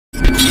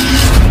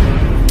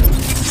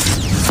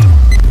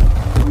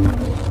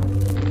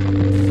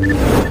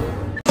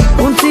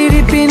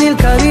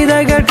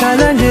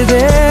கலங்குதே.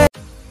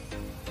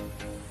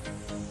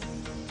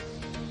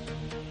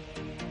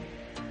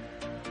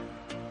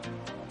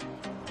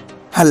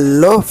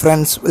 Hello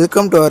friends,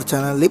 welcome to our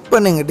channel. இப்போ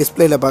நீங்கள்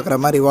டிஸ்பிளேல பார்க்குற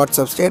மாதிரி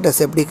வாட்ஸ்அப்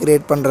ஸ்டேட்டஸ் எப்படி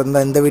கிரியேட்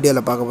பண்ணுறது இந்த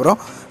வீடியோவில் பார்க்க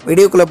போகிறோம்.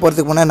 வீடியோக்குள்ளே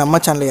போகிறதுக்கு முன்னாடி நம்ம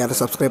சேனலை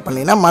யாரும் சப்ஸ்கிரைப்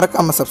பண்ணிங்கன்னா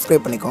மறக்காமல்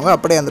சப்ஸ்கிரைப் பண்ணிக்கோங்க.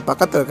 அப்படியே அந்த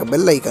பக்கத்தில் இருக்க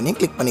பெல் ஐக்கனையும்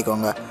கிளிக்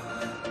பண்ணிக்கோங்க.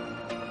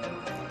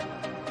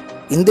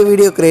 இந்த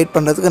வீடியோ கிரியேட்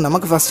பண்ணுறதுக்கு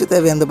நமக்கு ஃபஸ்ட்டு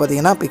தேவை வந்து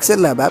பார்த்தீங்கன்னா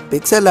pixel lab app.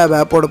 Pixel lab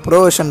ஆப்போட ப்ரோ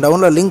வெர்ஷன்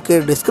டவுன்லோட் லிங்க்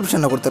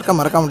டிஸ்கிரிப்ஷனில் கொடுத்துருக்கேன்.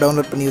 மறக்காமல்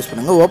டவுன்லோட் பண்ணி யூஸ்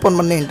பண்ணுங்கள். ஓப்பன்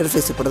பண்ணி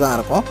இன்டர்ஃபேஸ் இப்படி தான்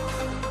இருக்கும்.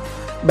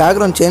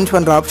 பேக்ரவுண்ட் சேஞ்ச்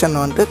பண்ணுற ஆப்ஷன்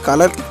வந்துட்டு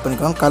கலர் கிளிக்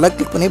பண்ணிக்கோங்க. கலர்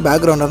கிளிக் பண்ணி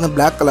பேக்ரவுண்ட் வந்து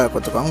பிளாக் கலர்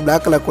கொடுத்துக்கோங்க.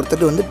 பிளாக் கலர்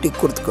கொடுத்துட்டு வந்து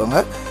டிக் கொடுத்துக்கோங்க.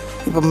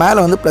 இப்போ மேலே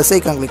வந்து ப்ளஸ்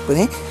ஐக்கான் கிளிக்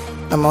பண்ணி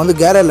நம்ம வந்து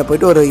கேலரியில்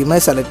போய்ட்டு ஒரு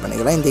இமேஜ் செலக்ட்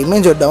பண்ணிக்கலாம். இந்த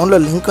இமேஜோட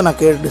டவுன்லோட் லிங்க்கு நான்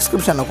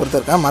டிஸ்கிரிப்ஷனில்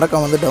கொடுத்துருக்கேன்.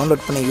 மறக்காம வந்து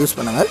டவுன்லோட் பண்ணி யூஸ்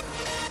பண்ணுங்கள்.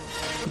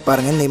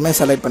 பாருங்கள், இந்த இமேஜ்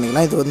செலக்ட்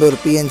பண்ணிக்கலாம். இது வந்து ஒரு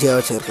பிஎன்ஜியாக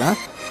வச்சுருக்கேன்.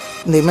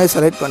 இந்த இமேஜ்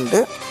செலக்ட் பண்ணிட்டு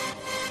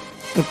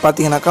இப்போ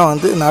பார்த்தீங்கன்னாக்கா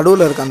வந்து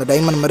நடுவில் இருக்க அந்த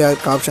டைமண்ட் மாதிரி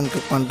இருக்க ஆப்ஷன்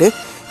கிளிக் பண்ணிட்டு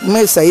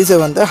இமேஜ் சைஸை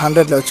வந்து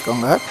 100ல்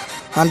வச்சுக்கோங்க.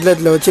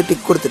 100ல் வச்சு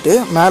டிக் கொடுத்துட்டு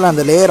மேலே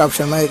அந்த லேயர்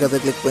ஆப்ஷன் மாதிரி இருக்கிறத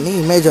கிளிக் பண்ணி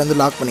இமேஜ் வந்து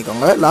லாக்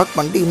பண்ணிக்கோங்க. லாக்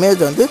பண்ணிட்டு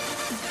இமேஜ் வந்து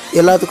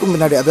எல்லாத்துக்கும்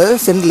முன்னாடி, அதாவது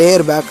சென்ட்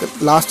லேயர் பேக்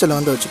லாஸ்ட்டில்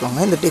வந்து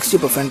வச்சுக்கோங்க. இந்த டெக்ஸ்ட்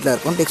இப்போ ஃப்ரண்ட்டில்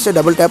இருக்கும். டெக்ஸ்ட்டை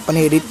டபுள் டேப்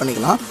பண்ணி எடிட்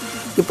பண்ணிக்கலாம்.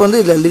 இப்போ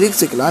வந்து இதில்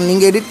லிரிக்ஸ் வைக்கலாம்.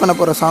 நீங்கள் எடிட் பண்ண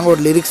போகிற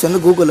சாங்கோட லிரிக்ஸ்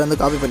வந்து கூகுளில் வந்து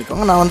காப்பி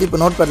பண்ணிக்கோங்க. நான் வந்து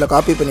இப்போ நோட் பேடில்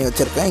காப்பி பண்ணி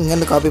வச்சுருக்கேன்.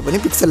 இங்கேருந்து காப்பி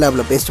பண்ணி பிக்சல்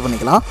லேபில் பேஸ்ட்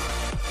பண்ணிக்கலாம்.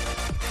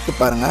 இப்போ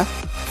பாருங்கள்,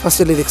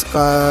 ஃபஸ்ட்டு லிரிக்ஸ்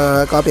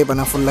காப்பி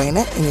பண்ண ஃபுல்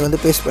லைனு இங்கே வந்து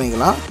பேஸ்ட்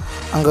பண்ணிக்கலாம்.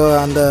 அங்கே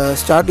அந்த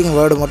ஸ்டார்டிங்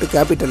வேர்டு மட்டும்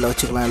கேபிட்டலில்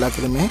வச்சுக்கலாம்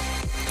எல்லாத்துலேயுமே.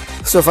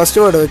 ஸோ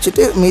ஃபஸ்ட்டு வேர்டு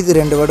வச்சுட்டு மீதி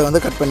 2 வேர்டு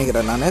வந்து கட்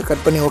பண்ணிக்கிறேன். நான்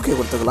கட் பண்ணி ஓகே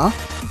கொடுத்துக்கலாம்.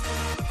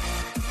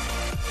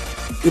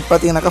 இப்போ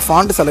பார்த்தீங்கன்னாக்கா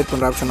ஃபாண்ட் செலக்ட்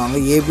பண்ணுற ஆப்ஷன்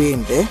வாங்க,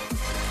 ஏபின்ட்டு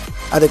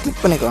அதை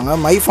கிளிக் பண்ணிக்கோங்க.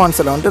 மை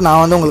ஃபாண்ட்ஸில் வந்துட்டு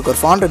நான் வந்து உங்களுக்கு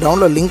ஒரு ஃபாண்ட்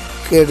டவுன்லோட் லிங்க்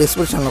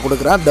டிஸ்கிரிப்ஷனில்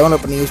கொடுக்குறேன்.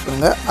 டவுன்லோட் பண்ணி யூஸ்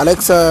பண்ணுங்கள்.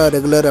 அலெக்ஸா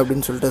ரெகுலர்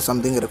அப்படின்னு சொல்லிட்டு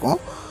சம்திங் இருக்கும்.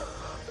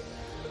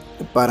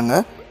 இப்போ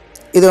பாருங்கள்,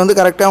 இது வந்து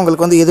கரெக்டாக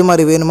உங்களுக்கு வந்து எது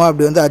மாதிரி வேணுமோ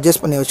அப்படி வந்து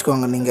அட்ஜஸ்ட் பண்ணி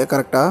வச்சுக்கோங்க. நீங்கள்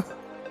கரெக்டாக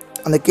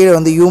அந்த கீழே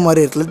வந்து யூ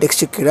மாதிரி இருக்குல்ல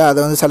டெக்ஸ்ட்டு கீழே, அதை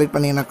வந்து செலக்ட்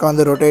பண்ணிங்கனாக்கா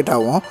வந்து ரொட்டேட்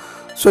ஆகும்.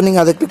 ஸோ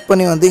நீங்கள் அதை கிளிக்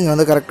பண்ணி வந்து இங்கே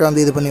வந்து கரெக்டாக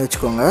வந்து இது பண்ணி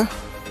வச்சுக்கோங்க.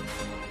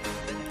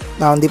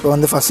 நான் வந்து இப்போ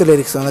வந்து ஃபஸ்ட்டு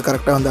லிரிக்ஸ் வந்து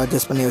கரெக்டாக வந்து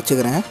அட்ஜஸ்ட் பண்ணி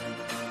வச்சுக்கிறேன்.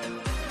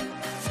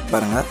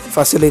 பாருங்கள்,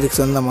 ஃபஸ்ட்டு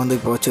லிரிக்ஸ் வந்து நம்ம வந்து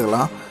இப்போ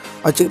வச்சுக்கலாம்.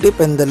 வச்சுக்கிட்டு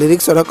இப்போ இந்த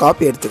லிரிக்ஸோட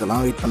காப்பி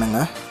எடுத்துக்கலாம். வெயிட்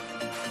பண்ணுங்கள்.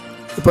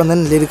 இப்போ வந்து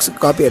இந்த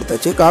லிரிக்ஸுக்கு காப்பி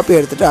எடுத்தாச்சு. காப்பி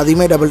எடுத்துகிட்டு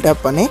அதையுமே டபுள்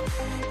டேப் பண்ணி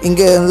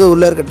இங்கே வந்து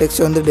உள்ளே இருக்க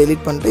டெக்ஸ்ட்டை வந்து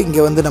டெலிட் பண்ணிட்டு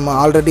இங்கே வந்து நம்ம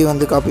ஆல்ரெடி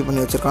வந்து காப்பி பண்ணி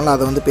வச்சுருக்கோம்ல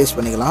அதை வந்து பேஸ்ட்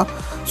பண்ணிக்கலாம்.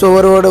 ஸோ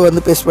ஒரு வேர்டு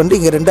வந்து பேஸ்ட் பண்ணிட்டு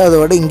இங்கே 2வது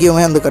வேர்டு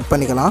இங்கேயுமே வந்து கட்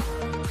பண்ணிக்கலாம்.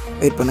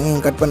 வெயிட் பண்ணுங்கள்,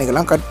 இங்கே கட்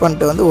பண்ணிக்கலாம். கட்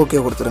பண்ணிட்டு வந்து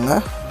ஓகே கொடுத்துருங்க.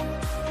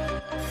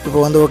 இப்போ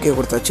வந்து ஓகே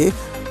கொடுத்தாச்சு.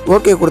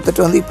 ஓகே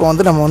கொடுத்துட்டு வந்து இப்போ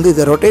வந்து நம்ம வந்து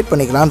இதை ரொட்டேட்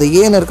பண்ணிக்கலாம். அந்த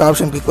ஏன்னு இருக்க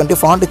ஆப்ஷன் கிளிக்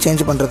பண்ணிட்டு ஃபாண்ட்டு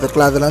சேஞ்ச் பண்ணுறது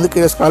இருக்குல்ல, அதில் வந்து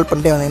கீழே ஸ்க்ரால்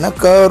பண்ணிட்டே வந்தீங்கன்னா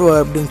கர்வ்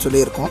அப்படின்னு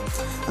சொல்லியிருக்கும்.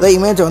 அதாவது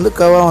இமேஜை வந்து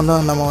கர்வாக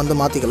வந்து நம்ம வந்து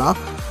மாற்றிக்கலாம்.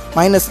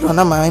 மைனஸில்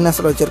வந்தால்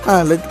மைனஸில் வச்சுருக்கேன்,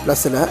 இல்லாட்டி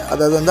ப்ளஸில்,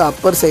 அதாவது வந்து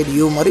அப்பர் சைடு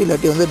யூ மாதிரி,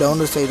 இல்லாட்டி வந்து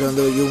டவுனர் சைடு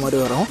வந்து யூ மாதிரி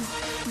வரும்.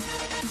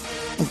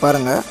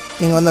 பாருங்கள்,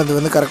 நீங்கள் வந்து அது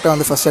வந்து கரெக்டாக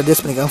வந்து ஃபஸ்ட்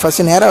அட்ஜஸ்ட் பண்ணிக்கோங்க.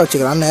 ஃபஸ்ட்டு நேராக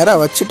வச்சுக்கலாம். நேராக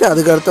வச்சுட்டு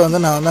அதுக்கடுத்து வந்து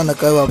நான் வந்து அந்த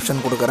கர்வ்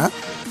ஆப்ஷன் கொடுக்குறேன்.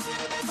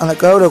 அந்த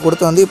கர்வில்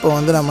கொடுத்து வந்து இப்போ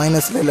வந்து நான்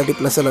மைனஸில் இல்லாட்டி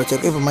ப்ளஸில்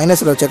வச்சுருக்கேன். இப்போ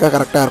மைனஸில் வச்சுருக்கா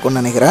கரெக்டாக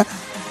இருக்கும்னு நினைக்கிறேன்.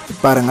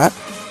 பாருங்கள்,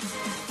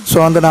 ஸோ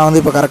வந்து நான்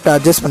வந்து இப்போ கரெக்டாக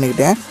அட்ஜஸ்ட்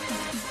பண்ணிக்கிட்டேன்.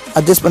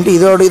 அட்ஜஸ்ட் பண்ணிட்டு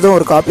இதுவும்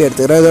ஒரு காப்பி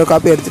எடுத்துக்கிறேன். இதோட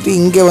காப்பி எடுத்துகிட்டு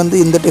இங்கே வந்து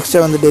இந்த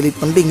டெக்ஸ்ட்டை வந்து டெலிட்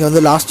பண்ணிட்டு இங்கே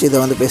வந்து லாஸ்ட் இதை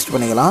வந்து பேஸ்ட்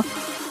பண்ணிக்கலாம்.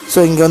 ஸோ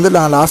இங்கே வந்து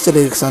நான் லாஸ்ட்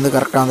லிரிக்ஸ் வந்து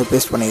கரெக்டாக வந்து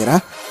பேஸ்ட்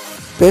பண்ணிக்கிறேன்.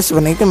 பேஸ்ட்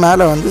பண்ணிவிட்டு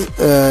மேலே வந்து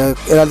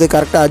எல்லாத்தையும்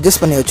கரெக்டாக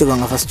அட்ஜஸ்ட் பண்ணி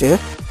வச்சுக்கோங்க ஃபஸ்ட்டு.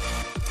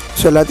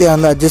 ஸோ எல்லாத்தையும்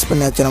வந்து அட்ஜஸ்ட்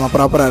பண்ணி வச்சு நம்ம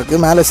ப்ராப்பராக இருக்குது.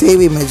 மேலே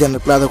சேவ் இமேஜ்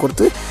இருக்குல்ல, அதை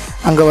கொடுத்து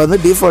அங்கே வந்து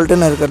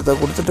டிஃபால்ட்டுன்னு இருக்கிறத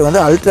கொடுத்துட்டு வந்து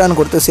அல்ட்ரான்னு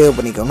கொடுத்து சேவ்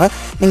பண்ணிக்கோங்க.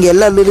 நீங்கள்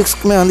எல்லா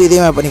லிரிக்ஸ்க்குமே வந்து இதே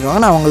மாதிரி பண்ணிக்கோங்க.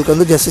 நான் உங்களுக்கு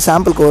வந்து ஜஸ்ட்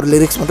சாம்பிளுக்கு ஒரு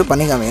லிரிக்ஸ் மட்டும்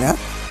பண்ணி காமிக்கிறேன்.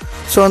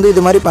 ஸோ வந்து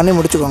இது மாதிரி பண்ணி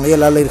முடிச்சுக்கோங்க.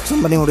 எல்லா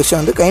லிரிக்ஸும் பண்ணி முடிச்சு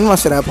வந்து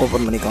கைன்மாஸ்டர் ஆப்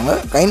ஓப்பன் பண்ணிக்கோங்க.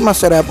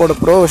 கைன்மாஸ்டர் ஆப்போட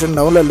ப்ரோ வெர்ஷன்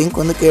டவுன்லோட் லிங்க்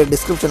வந்து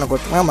டிஸ்கிரிப்ஷனில்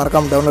கொடுத்துருங்க.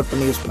 மறக்காமல் டவுன்லோட்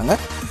பண்ணி யூஸ்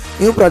பண்ணுங்கள்.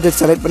 நியூ ப்ராஜெக்ட்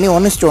செலக்ட் பண்ணி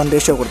 1:1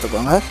 ரேஷியோ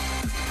கொடுத்துக்கோங்க.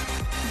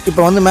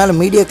 இப்போ வந்து மேலே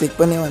மீடியா கிளிக்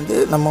பண்ணி வந்து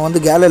நம்ம வந்து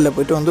கேலரியில்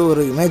போய்ட்டு வந்து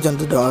ஒரு இமேஜ்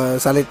வந்து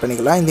செலக்ட்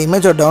பண்ணிக்கலாம். இந்த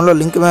இமேஜோட டவுன்லோட்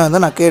லிங்க்குமே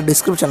வந்து நான்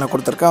டிஸ்கிரிப்ஷனில்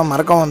கொடுத்துருக்கேன்.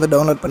 மறக்காமல் வந்து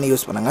டவுன்லோட் பண்ணி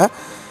யூஸ் பண்ணுங்கள்.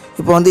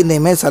 இப்போ வந்து இந்த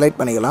இமேஜ் செலக்ட்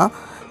பண்ணிக்கலாம்.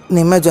 இந்த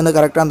இமேஜ் வந்து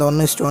கரெக்டாக அந்த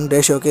 1:1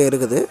 ரேஷியோக்கே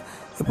இருக்குது.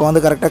 இப்போ வந்து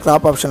கரெக்டாக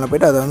கிராப் ஆப்ஷனில்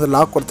போய்ட்டு அதை வந்து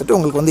லாக் கொடுத்துட்டு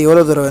உங்களுக்கு வந்து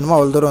எவ்வளோ தூரம் வேணுமோ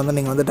அவ்வளோ தூரம் வந்து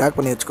நீங்கள் வந்து ட்ராக்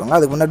பண்ணி வச்சுக்கோங்க.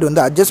 அதுக்கு முன்னாடி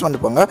வந்து அட்ஜஸ்ட்மெண்ட்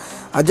போங்க.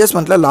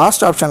 அட்ஜஸ்ட்மெண்ட்டில்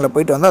லாஸ்ட் ஆப்ஷனில்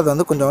போய்ட்டு வந்து அதை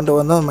வந்து கொஞ்சம்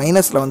வந்து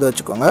மைனஸில் வந்து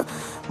வச்சுக்கோங்க.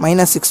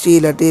 -60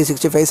 இல்லாட்டி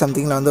 65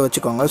 சம்திங்கில் வந்து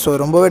வச்சுக்கோங்க. ஸோ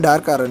ரொம்பவே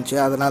டார்க்காக இருந்துச்சு,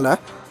 அதனால்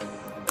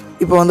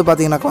இப்போ வந்து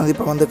பார்த்தீங்கன்னாக்கா வந்து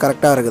இப்போ வந்து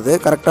கரெக்டாக இருக்குது.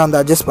 கரெக்டாக வந்து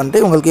அட்ஜஸ்ட்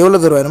பண்ணிட்டு உங்களுக்கு எவ்வளோ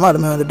தூரம் வேணுமோ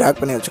அதுமாதிரி வந்து ட்ராக்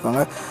பண்ணி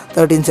வச்சுக்கோங்க.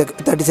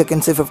 30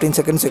 செகண்ட்ஸ் 15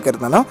 செகண்ட்ஸ்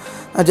வைக்கிறதுனாலும்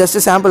நான்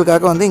ஜஸ்ட்டு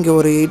சாம்பிளுக்காக வந்து இங்கே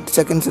ஒரு 8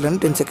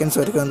 செகண்ட்ஸ்லேருந்து 10 செகண்ட்ஸ்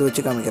வரைக்கும் வந்து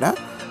வச்சு காமிக்கிறேன்.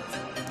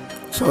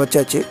 ஸோ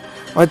வச்சாச்சு.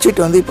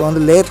 வச்சுட்டு வந்து இப்போ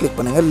வந்து லேயர் கிளிக்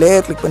பண்ணுங்கள்.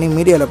 லேயர் கிளிக் பண்ணி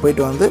மீடியாவில்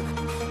போய்ட்டு வந்து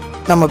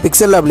நம்ம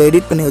பிக்சல் லேபில்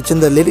எடிட் பண்ணி வச்சு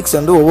இந்த லிரிக்ஸ்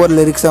வந்து ஒவ்வொரு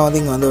லிரிக்ஸாக வந்து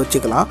இங்கே வந்து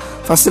வச்சுக்கலாம்.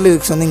 ஃபஸ்ட்டு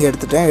லிரிக்ஸ் வந்து இங்கே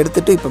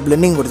எடுத்துகிட்டு இப்போ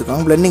பிளெண்டிங்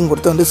கொடுத்துக்கோங்க. பிளெண்டிங்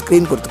கொடுத்து வந்து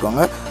ஸ்க்ரீன்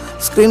கொடுத்துக்கோங்க.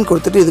 ஸ்க்ரீன்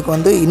கொடுத்துட்டு இதுக்கு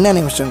வந்து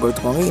இன்னிமேஷன்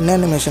கொடுத்துக்கோங்க.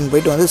 இன்னிமேஷன்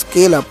போய்ட்டு வந்து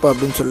ஸ்கேல் அப்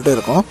அப்படின்னு சொல்லிட்டு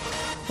இருக்கும்.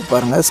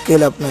 பாருங்கள்,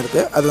 ஸ்கேல் அப்னு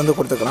இருக்குது, அது வந்து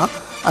கொடுத்துக்கலாம்.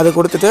 அது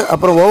கொடுத்துட்டு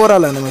அப்புறம்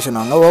ஓவரால் அனிமேஷன்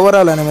வாங்க.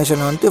 ஓவரால்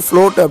அனிமேஷன் வந்துட்டு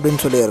ஃப்ளோட்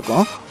அப்படின்னு சொல்லி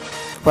இருக்கும்.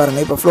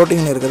 பாருங்கள், இப்போ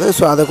ஃப்ளோட்டிங்னு இருக்குது.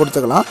 ஸோ அதை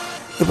கொடுத்துக்கலாம்.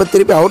 இப்போ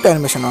திருப்பி அவுட்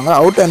அனிமேஷன் வாங்க.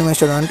 அவுட்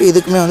அனிமேஷன் வந்துட்டு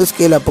இதுக்குமே வந்து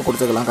ஸ்கேல் அப்பு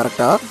கொடுத்துக்கலாம்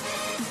கரெக்டாக.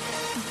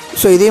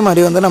 ஸோ இதே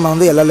மாதிரி வந்து நம்ம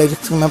வந்து எல்லா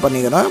லிரிக்ஸுக்குமே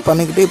பண்ணிக்கிறோம்.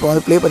 பண்ணிக்கிட்டு இப்போ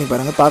வந்து ப்ளே பண்ணி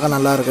பாருங்கள், பார்க்க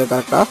நல்லா இருக்குது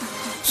கரெக்டாக.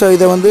 ஸோ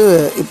இதை வந்து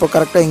இப்போ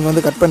கரெக்டாக இங்கே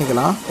வந்து கட்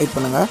பண்ணிக்கலாம். வெயிட்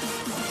பண்ணுங்கள்.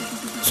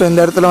 ஸோ இந்த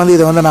இடத்துல வந்து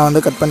இதை வந்து நான்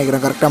வந்து கட்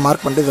பண்ணிக்கிறேன், கரெக்டாக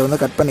மார்க் பண்ணிட்டு இதை வந்து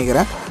கட்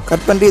பண்ணிக்கிறேன்.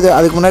 கட் பண்ணிட்டு இது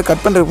அதுக்கு முன்னாடி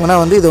கட் பண்ணுறதுக்கு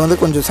முன்னாடி வந்து இது வந்து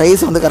கொஞ்சம்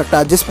சைஸ் வந்து கரெக்டாக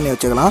அட்ஜஸ்ட் பண்ணி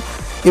வச்சுக்கலாம்.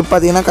 இப்போ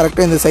பார்த்தீங்கன்னா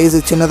கரெக்டாக இந்த சைஸு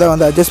சின்னதாக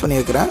வந்து அட்ஜஸ்ட் பண்ணி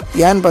வைக்கிறேன்.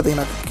 ஏன்னு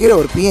பார்த்தீங்கன்னா கீழே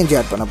ஒரு PNG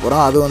ஆட் பண்ண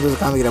போகிறோம், அது வந்து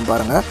காமிக்கிறேன்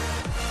பாருங்கள்.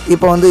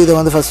 இப்போ வந்து இதை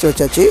வந்து ஃபஸ்ட்டு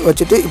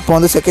வச்சுட்டு இப்போ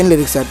வந்து செகண்ட்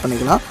லிரிக்ஸ் ஆட்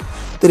பண்ணிக்கலாம்.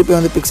 திருப்பி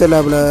வந்து பிக்சல்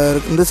லேபில்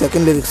இருந்து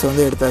செகண்ட் லிரிக்ஸ்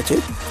வந்து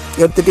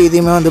எடுத்துகிட்டு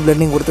இதையுமே வந்து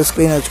பிளெண்டிங் கொடுத்து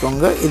ஸ்க்ரீன்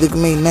வச்சுக்கோங்க.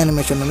 இதுக்குமே இன்ன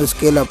அனிமேஷன் வந்து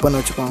ஸ்கேல் அப்புன்னு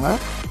வச்சுக்கோங்க.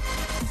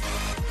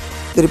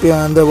 திருப்பி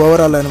வந்து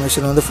ஓவரால்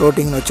அனிமேஷன் வந்து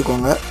ஃப்ளோட்டிங்னு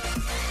வச்சுக்கோங்க.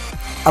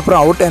 அப்புறம்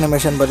அவுட்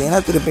அனிமேஷன்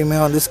பார்த்திங்கன்னா திருப்பியுமே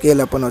வந்து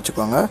ஸ்கேல் அப்புன்னு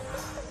வச்சுக்கோங்க.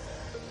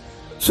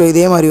 ஸோ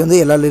இதே மாதிரி வந்து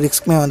எல்லா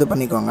லிரிக்ஸ்க்குமே வந்து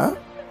பண்ணிக்கோங்க.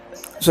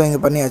 ஸோ இங்கே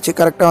பண்ணியாச்சு.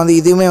 கரெக்டாக வந்து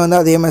இதுவுமே வந்து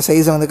அதே மாதிரி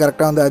சைஸை வந்து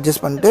கரெக்டாக வந்து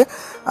அட்ஜஸ்ட் பண்ணிட்டு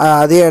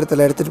அதே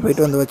இடத்துல எடுத்துகிட்டு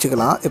போயிட்டு வந்து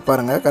வச்சுக்கலாம். இப்போ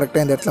பாருங்கள்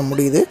கரெக்டாக இந்த இடத்துல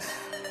முடியுது.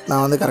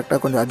 நான் வந்து கரெக்டாக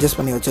கொஞ்சம் அட்ஜஸ்ட்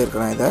பண்ணி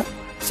வச்சுருக்கிறேன். இதை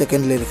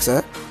செகண்ட் லிரிக்ஸை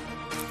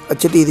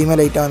வச்சுட்டு இதையுமே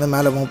லைட்டாக வந்து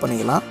மேலே மூவ்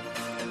பண்ணிக்கலாம்.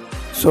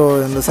 ஸோ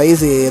இந்த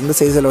சைஸு எந்த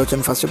சைஸில்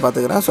வச்சுன்னு ஃபஸ்ட்டு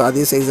பார்த்துக்கிறேன். ஸோ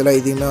அதே சைஸில்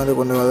இதையுமே வந்து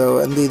கொஞ்சம்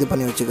வந்து இது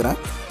பண்ணி வச்சுக்கிறேன்.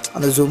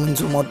 அந்த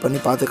ஜூம் அவுட் பண்ணி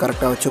பார்த்து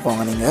கரெக்டாக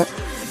வச்சுக்கோங்க. நீங்கள்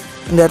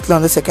இந்த இடத்துல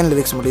வந்து செகண்ட்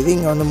லிரிக்ஸ் முடியுது.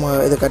 இங்கே வந்து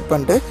இதை கட்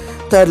பண்ணிட்டு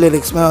தேர்ட்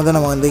லிரிக்ஸுமே வந்து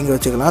நம்ம வந்து இங்கே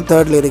வச்சுக்கலாம்.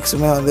 தேர்ட்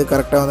லிரிக்ஸுமே வந்து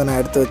கரெக்டாக வந்து நான்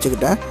எடுத்து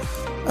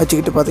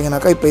வச்சுக்கிட்டு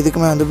பார்த்தீங்கன்னாக்கா இப்போ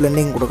இதுக்குமே வந்து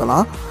பிளெண்டிங்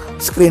கொடுக்கலாம்.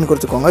 ஸ்க்ரீன்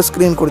கொடுத்துக்கோங்க.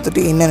 ஸ்க்ரீன்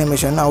கொடுத்துட்டு இன்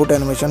animation, out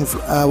animation,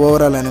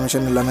 overall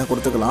animation எல்லாமே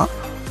கொடுத்துக்கலாம்.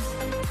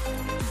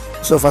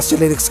 ஸோ ஃபஸ்ட்டு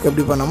லிரிக்ஸ்க்கு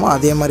எப்படி பண்ணோமோ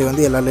அதே மாதிரி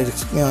வந்து எல்லா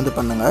லிரிக்ஸுக்குமே வந்து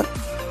பண்ணுங்கள்.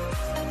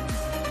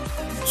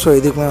 ஸோ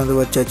இதுக்குமே வந்து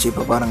வச்சாச்சு.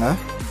 இப்போ பாருங்கள்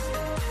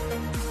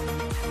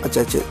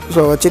வச்சாச்சு.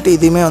 ஸோ வச்சுட்டு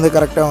இதையுமே வந்து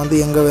கரெக்டாக வந்து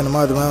எங்கே வேணுமோ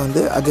அதுமே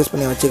வந்து அட்ஜஸ்ட்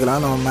பண்ணி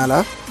வச்சுக்கலாம் நம்ம மேலே.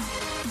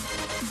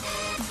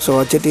 ஸோ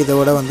வச்சுட்டு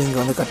இதோட வந்து இங்கே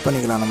வந்து கட்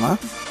பண்ணிக்கலாம். நம்ம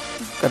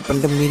கட்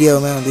பண்ணிட்டு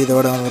மீடியாவுமே வந்து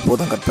இதோட வந்து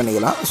போதும் கட்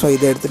பண்ணிக்கலாம். ஸோ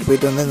இதை எடுத்துகிட்டு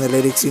போயிட்டு வந்து இந்த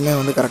லிரிக்ஸையுமே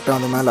வந்து கரெக்டாக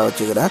வந்து மேலே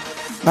வச்சுக்கிறேன்.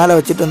 மேலே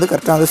வச்சுட்டு வந்து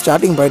கரெக்டாக வந்து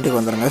ஸ்டார்டிங் பாயிண்ட்டுக்கு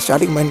வந்துடுங்க.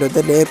 ஸ்டார்டிங் பாயிண்ட்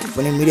வந்து லேயர் கிளிக்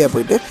பண்ணி மீடியா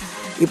போயிட்டு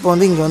இப்போ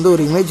வந்து இங்கே வந்து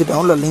ஒரு இமேஜ்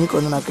டவுன்லோட் லிங்க்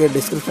வந்து நான்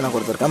டிஸ்கிரிப்ஷனில்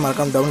கொடுத்துருக்கேன்,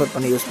 மறக்காம டவுன்லோட்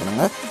பண்ணி யூஸ்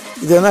பண்ணுங்கள்.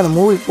 இது வந்து அந்த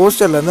மூவி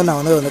போஸ்டர்லேருந்து நான்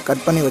வந்து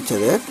கட் பண்ணி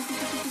வச்சது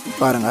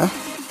பாருங்கள்.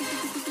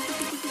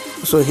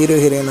 ஸோ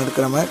ஹீரோயின்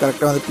இருக்கிற மாதிரி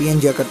கரெக்டாக வந்து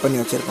PNG கட் பண்ணி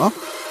வச்சுருக்கோம்.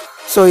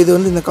 ஸோ இது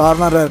வந்து இந்த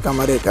கார்னரில் இருக்க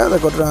மாதிரி இருக்குது. அதை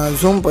கொஞ்சம்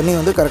ஜூம் பண்ணி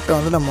வந்து கரெக்டாக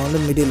வந்து நம்ம வந்து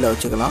மிடில்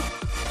வச்சுக்கலாம்.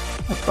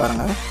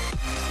 பாருங்கள்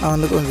நான்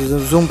வந்து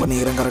கொஞ்சம் ஜூம்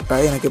பண்ணிக்கிறேன்.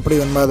 கரெக்டாக எனக்கு எப்படி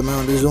வேணுமோ அதுமாதிரி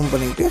வந்து ஜூம்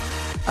பண்ணிவிட்டு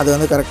அதை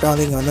வந்து கரெக்டாக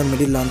வந்து இங்கே வந்து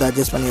மிடில் வந்து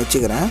அட்ஜஸ்ட் பண்ணி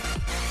வச்சுக்கிறேன்.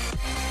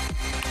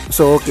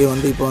 ஸோ ஓகே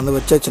வந்து இப்போ வந்து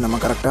வச்சாச்சு நம்ம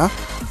கரெக்டாக.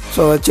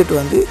 ஸோ வச்சுட்டு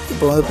வந்து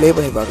இப்போ வந்து ப்ளே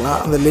பண்ணி பார்க்கலாம்.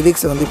 அந்த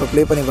லிரிக்ஸை வந்து இப்போ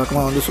ப்ளே பண்ணி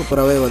பார்க்கும்போது வந்து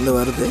சூப்பராகவே வந்து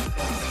வருது.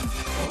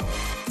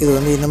 இது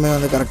வந்து இன்னுமே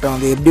வந்து கரெக்டாக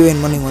வந்து எப்படி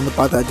வேணுமோ நீங்கள் வந்து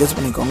பார்த்து அட்ஜஸ்ட்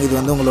பண்ணிக்கோங்க. இது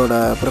வந்து உங்களோட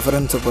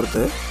ப்ரிஃபரன்ஸை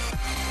பொறுத்து.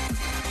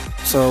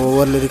 ஸோ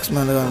ஒவ்வொரு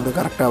லிரிக்ஸுமே வந்து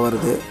கரெக்டாக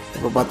வருது.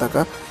 இப்போ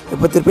பார்த்தாக்கா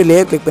இப்போ திருப்பி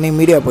லேயர் கிளிக் பண்ணி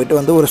மீடியா போய்ட்டு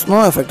வந்து ஒரு ஸ்னோ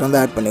எஃபெக்ட் வந்து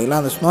ஆட் பண்ணிக்கலாம்.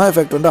 அந்த ஸ்னோ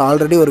எஃபெக்ட் வந்து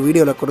ஆல்ரெடி ஒரு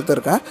வீடியோவில்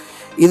கொடுத்துருக்கேன்,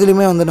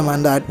 இதுலையுமே வந்து நம்ம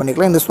வந்து ஆட்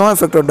பண்ணிக்கலாம். இந்த ஸ்னோ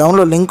எஃபெக்டோட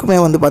டவுன்லோட் லிங்க்குமே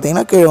வந்து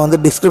பார்த்தீங்கன்னா கீழே வந்து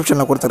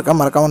டிஸ்கிரிப்ஷனில் கொடுத்துருக்கேன்,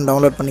 மறக்காமல்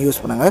டவுன்லோட் பண்ணி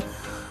யூஸ் பண்ணுங்கள்.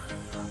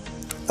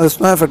 அந்த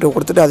ஸ்னோ எஃபெக்ட்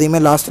கொடுத்துட்டு அதையுமே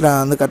லாஸ்ட்டில்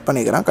வந்து கட்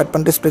பண்ணிக்கிறேன். கட்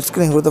பண்ணிட்டு ஸ்ப்ளிட்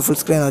ஸ்க்ரீன் கொடுத்து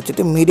ஃபுல் ஸ்க்ரீன்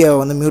வச்சுட்டு மீடியாவை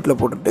வந்து மியூட்டில்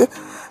போட்டுட்டு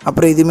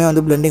அப்புறம் இதுவுமே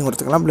வந்து பிளெண்டிங்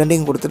கொடுத்துக்கலாம்.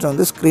 பிளெண்டிங் கொடுத்துட்டு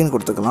வந்து ஸ்க்ரீன்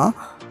கொடுத்துக்கலாம்.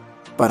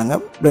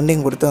 பாருங்கள்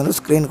பிளெண்டிங் கொடுத்து வந்து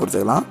ஸ்க்ரீன்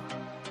கொடுத்துக்கலாம்.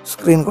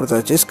 ஸ்க்ரீன்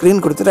கொடுத்தாச்சு. ஸ்க்ரீன்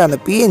கொடுத்துட்டு அந்த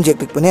PNG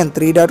கிளிக் பண்ணி அந்த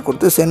 3 டாட்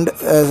கொடுத்து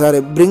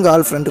பிரிங்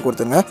ஆல் ஃப்ரண்ட்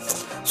கொடுத்துருங்க.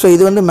 ஸோ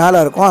இது வந்து மேலே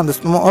இருக்கும்.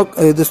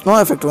 அந்த ஸ்னோ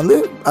எஃபெக்ட் வந்து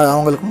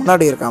அவங்களுக்கு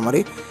முன்னாடி இருக்க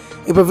மாதிரி.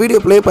 இப்போ வீடியோ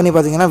ப்ளே பண்ணி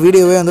பார்த்தீங்கன்னா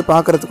வீடியோவே வந்து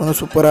பார்க்குறதுக்கு வந்து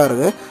சூப்பராக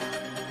இருக்குது.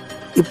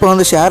 இப்போ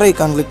வந்து ஷேர்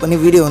ஐக்கான் கிளிக் பண்ணி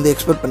வீடியோ வந்து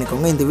எக்ஸ்போர்ட்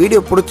பண்ணிக்கோங்க. இந்த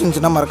வீடியோ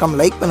பிடிச்சிருந்துச்சுன்னா மறக்காமல்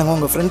லைக் பண்ணுங்கள்,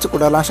 உங்கள் ஃப்ரெண்ட்ஸ்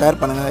கூடலாம் ஷேர்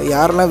பண்ணுங்கள்.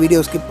 யாரெல்லாம்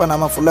வீடியோ ஸ்கிப்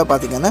பண்ணாமல் ஃபுல்லாக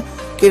பார்த்தீங்கன்னா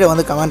கீழே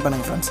வந்து கமெண்ட்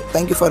பண்ணுங்கள் ஃப்ரெண்ட்ஸ்.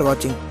 தேங்க்யூ ஃபார்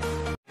வாட்சிங்.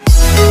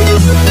 We'll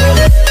be right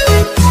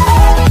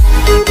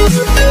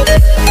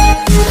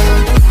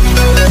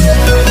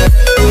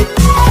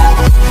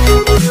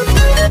back.